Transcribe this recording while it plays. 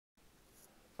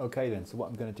Okay then, so what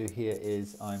I'm going to do here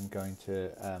is I'm going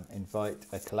to invite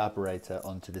a collaborator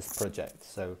onto this project.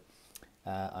 So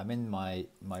I'm in my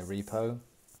repo.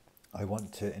 I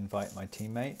want to invite my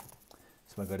teammate.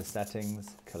 So I go to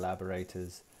settings,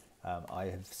 collaborators. I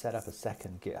have set up a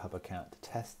second GitHub account to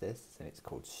test this, and it's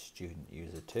called student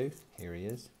user 2. Here he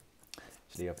is.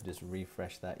 Actually, if I just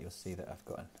refresh that, you'll see that I've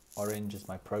got an orange as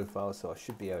my profile, so I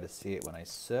should be able to see it when I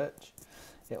search.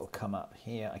 It will come up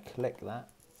here. I click that.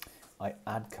 I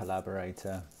add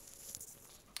collaborator,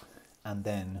 and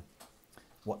then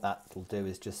what that will do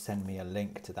is just send me a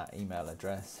link to that email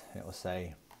address. It will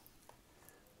say,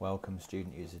 welcome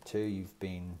student user 2, you've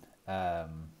been,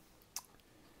 yeah,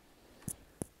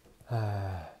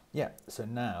 so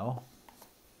now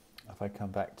if I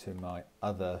come back to my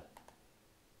other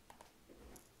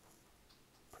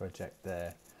project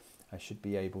there, I should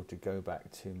be able to go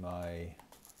back to my,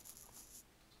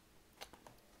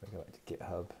 go back to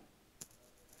GitHub.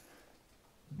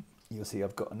 You'll see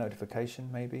I've got a notification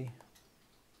maybe.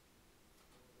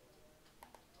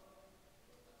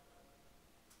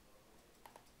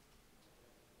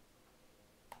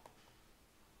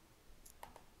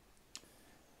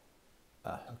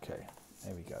 Okay,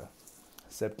 there we go.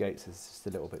 Seb Gates is just a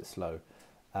little bit slow.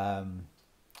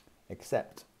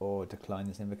 Accept or decline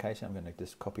this invitation. I'm going to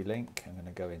just copy link. I'm going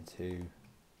to go into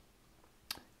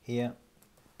here,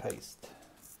 paste.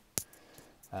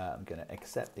 I'm going to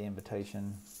accept the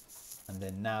invitation, and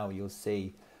then now you'll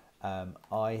see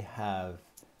I have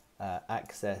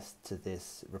access to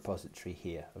this repository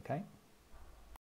here. Okay.